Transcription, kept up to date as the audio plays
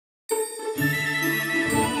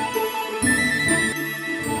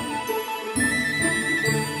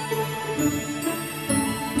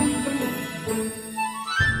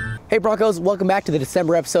Hey Broncos, welcome back to the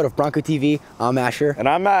December episode of Bronco TV. I'm Asher. And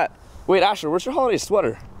I'm Matt. Wait, Asher, where's your holiday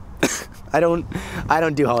sweater? I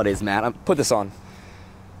don't do holidays, Matt. Put this on.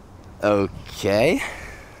 Okay.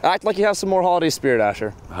 Act like you have some more holiday spirit,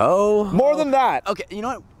 Asher. Oh. More than that. Okay, you know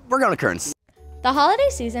what? We're going to Kearns. The holiday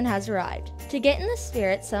season has arrived. To get in the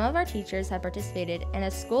spirit, some of our teachers have participated in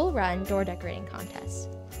a school-run door decorating contest.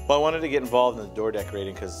 Well, I wanted to get involved in the door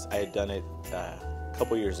decorating because I had done it a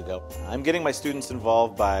couple years ago. I'm getting my students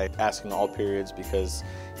involved by asking all periods because,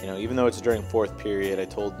 you know, even though it's during fourth period, I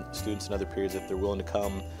told students in other periods if they're willing to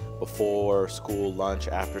come before school, lunch,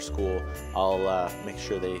 after school, I'll make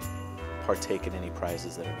sure they partake in any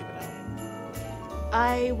prizes that are given out.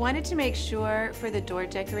 I wanted to make sure for the door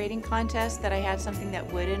decorating contest that I had something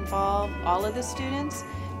that would involve all of the students,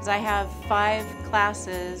 because I have 5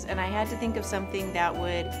 classes and I had to think of something that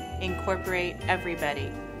would incorporate everybody.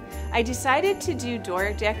 I decided to do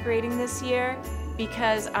door decorating this year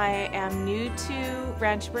because I am new to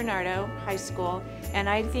Rancho Bernardo High School, and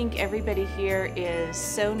I think everybody here is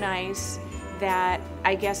so nice that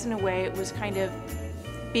I guess in a way it was kind of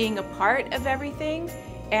being a part of everything,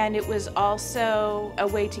 and it was also a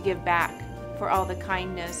way to give back for all the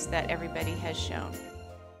kindness that everybody has shown.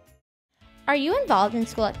 Are you involved in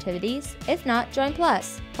school activities? If not, join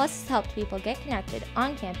Plus. Plus has helped people get connected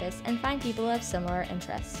on campus and find people who have similar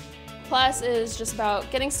interests. Plus is just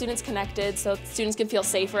about getting students connected so students can feel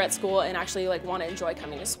safer at school and actually want to enjoy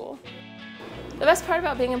coming to school. The best part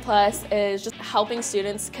about being in Plus is just helping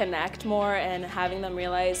students connect more and having them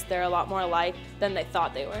realize they're a lot more alike than they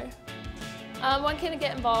thought they were. One can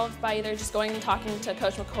get involved by either just going and talking to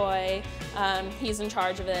Coach McCoy. He's in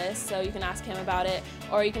charge of this, so you can ask him about it,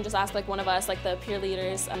 or you can just ask one of us, the peer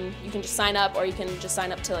leaders. You can just sign up, or you can just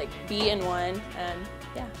sign up to be in one, and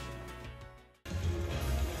yeah.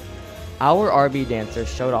 Our RB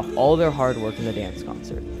dancers showed off all their hard work in the dance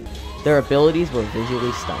concert. Their abilities were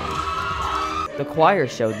visually stunning. The choir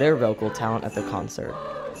showed their vocal talent at the concert.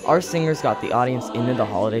 Our singers got the audience into the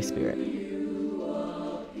holiday spirit.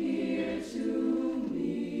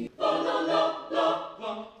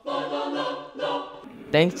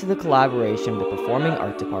 Thanks to the collaboration of the Performing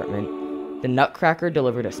Art Department, the Nutcracker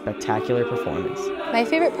delivered a spectacular performance. My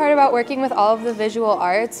favorite part about working with all of the visual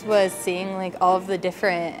arts was seeing all of the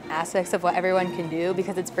different aspects of what everyone can do,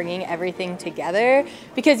 because it's bringing everything together.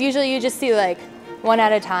 Because usually you just see one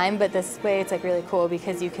at a time, but this way it's really cool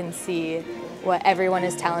because you can see what everyone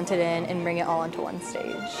is talented in and bring it all onto one stage.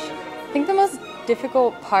 I think the most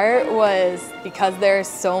difficult part was because there are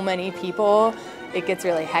so many people, it gets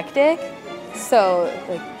really hectic. So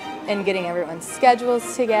and getting everyone's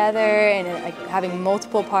schedules together and having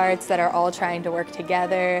multiple parts that are all trying to work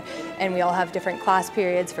together, and we all have different class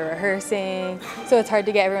periods for rehearsing, so it's hard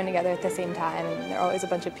to get everyone together at the same time, and there are always a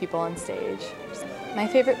bunch of people on stage. My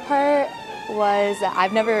favorite part was that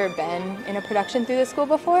I've never been in a production through the school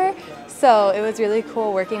before, so it was really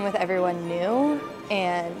cool working with everyone new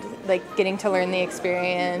and getting to learn the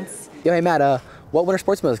experience. Yo, hey Matt, what winter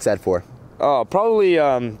sports most excited for? Probably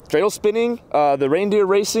dreidel spinning, the reindeer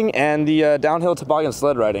racing, and the downhill toboggan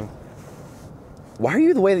sled riding. Why are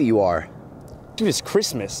you the way that you are? Dude, it's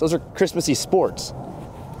Christmas. Those are Christmassy sports.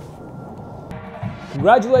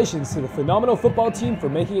 Congratulations to the phenomenal football team for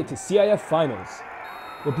making it to CIF Finals.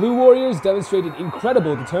 The Blue Warriors demonstrated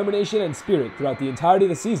incredible determination and spirit throughout the entirety of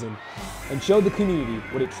the season and showed the community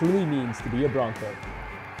what it truly means to be a Bronco.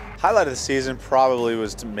 Highlight of the season probably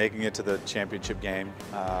was making it to the championship game.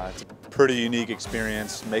 It's a pretty unique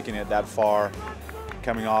experience, making it that far,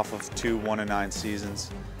 coming off of 2 1-9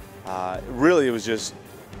 seasons. Really, it was just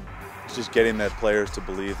getting the players to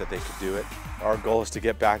believe that they could do it. Our goal is to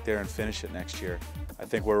get back there and finish it next year. I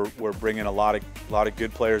think we're bringing a lot of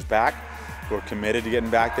good players back. We're committed to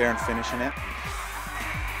getting back there and finishing it.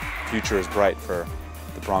 The future is bright for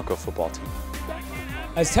the Bronco football team.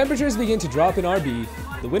 As temperatures begin to drop in RB,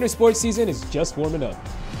 the winter sports season is just warming up.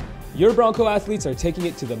 Your Bronco athletes are taking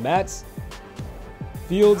it to the mats,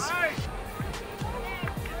 fields,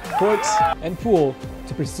 courts, and pool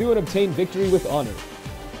to pursue and obtain victory with honor.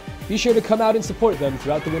 Be sure to come out and support them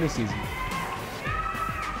throughout the winter season.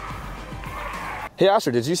 Hey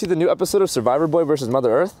Asher, did you see the new episode of Survivor Boy vs.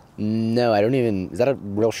 Mother Earth? No, I don't even. Is that a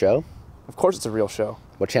real show? Of course it's a real show.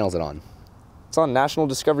 What channel is it on? It's on National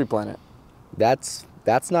Discovery Planet. That's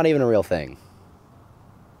not even a real thing.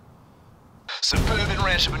 Suburban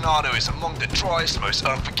Rancho Bernardo is among the driest, most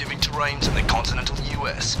unforgiving terrains in the continental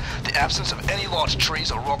US. The absence of any large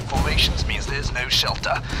trees or rock formations means there's no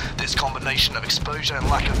shelter. This combination of exposure and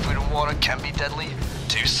lack of food and water can be deadly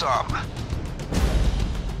to some.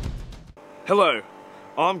 Hello,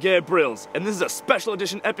 I'm Garrett Brills, and this is a special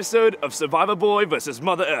edition episode of Survivor Boy vs.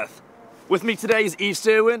 Mother Earth. With me today is Eve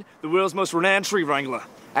Serwin, the world's most renowned tree wrangler.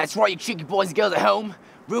 That's right, you cheeky boys and girls at home.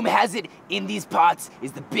 Rumor has it, in these parts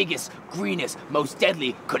is the biggest, greenest, most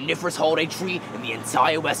deadly coniferous holiday tree in the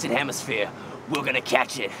entire Western Hemisphere. We're gonna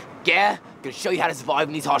catch it. Yeah? Gonna show you how to survive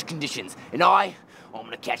in these harsh conditions. And I'm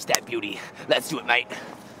gonna catch that beauty. Let's do it, mate.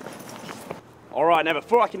 All right, now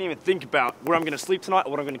before I can even think about where I'm gonna sleep tonight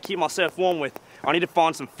or what I'm gonna keep myself warm with, I need to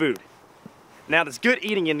find some food. Now, there's good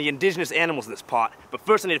eating in the indigenous animals of this part, but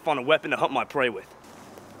first I need to find a weapon to hunt my prey with.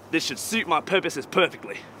 This should suit my purposes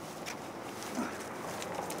perfectly.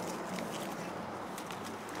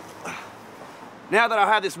 Now that I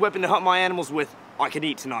have this weapon to hunt my animals with, I can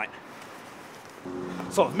eat tonight.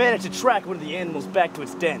 So I've managed to track one of the animals back to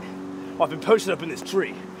its den. I've been posted up in this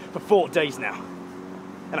tree for 4 days now.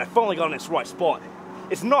 And I finally got in its right spot.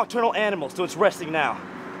 It's a nocturnal animal, so it's resting now.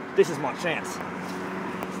 This is my chance.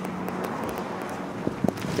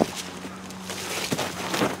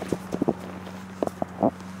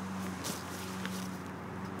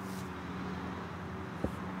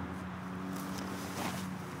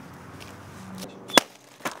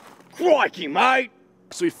 Crikey, mate!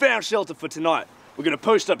 So we found shelter for tonight. We're gonna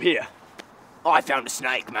post up here. I found a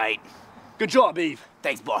snake, mate. Good job, Eve.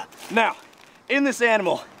 Thanks, boy. Now, in this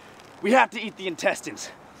animal, we have to eat the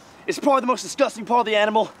intestines. It's probably the most disgusting part of the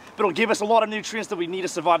animal, but it'll give us a lot of nutrients that we need to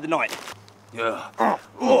survive the night. Yeah.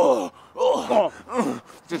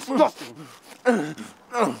 Disgusting.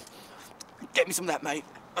 Get me some of that, mate.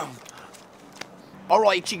 All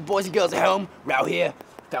right, you cheeky boys and girls at home, we're out here.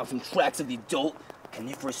 Found some tracks of the adult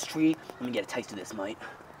coniferous tree. Let me get a taste of this, mate.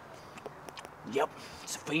 Yep,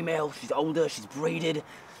 it's a female. She's older, she's breeded.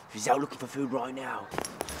 She's out looking for food right now.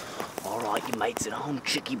 All right, you mates at home,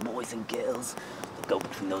 cheeky boys and girls. Go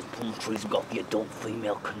between those palm trees. We've got the adult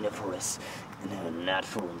female coniferous in her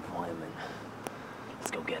natural environment.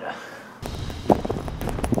 Let's go get her.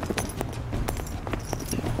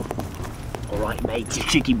 All right, mates, you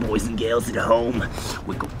cheeky boys and girls at home.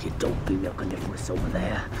 We've got the adult female coniferous over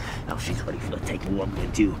there. Now she's ready for the taking. What I'm gonna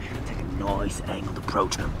do, take a nice angled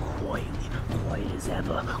approach, quietly, quiet as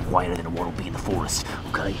ever, quieter than a one will be in the forest,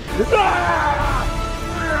 okay?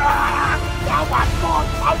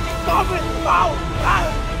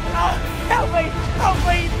 Help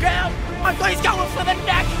me, he's down! He's going for the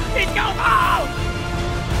neck! He's going,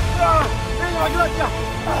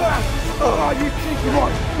 Oh, you cheeky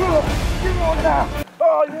boy! Get on now!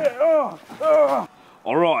 Oh, yeah!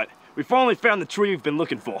 All right, we finally found the tree we've been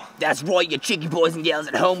looking for. That's right, you cheeky boys and girls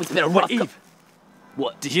at home. It's been a rough... Eve!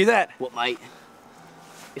 What? Did you hear that? What, mate?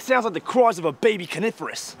 It sounds like the cries of a baby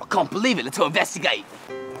coniferous. I can't believe it. Let's go investigate.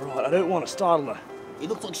 All right, I don't want to startle her. It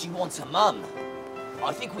looks like she wants her mum.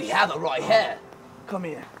 I think we have her right here. Come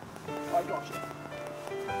here. I got you.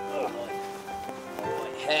 All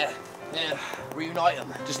right, here. Yeah, reunite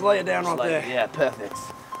them. Just lay it down right there. Yeah, perfect.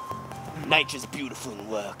 Nature's beautiful in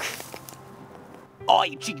work. All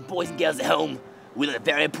you cheeky boys and girls at home, we learned a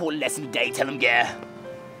very important lesson today. Tell them, yeah.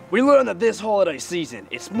 We learned that this holiday season,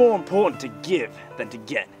 it's more important to give than to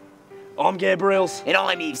get. I'm Gabriels. And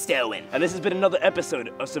I'm Eve Sterwin. And this has been another episode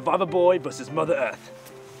of Survivor Boy vs. Mother Earth.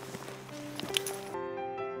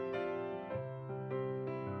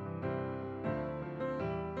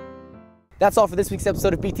 That's all for this week's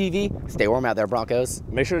episode of BTV. Stay warm out there, Broncos.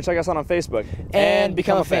 Make sure to check us out on Facebook. And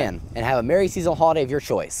become a fan. And have a merry seasonal holiday of your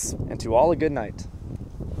choice. And to all a good night.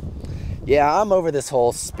 Yeah, I'm over this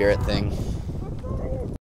whole spirit thing.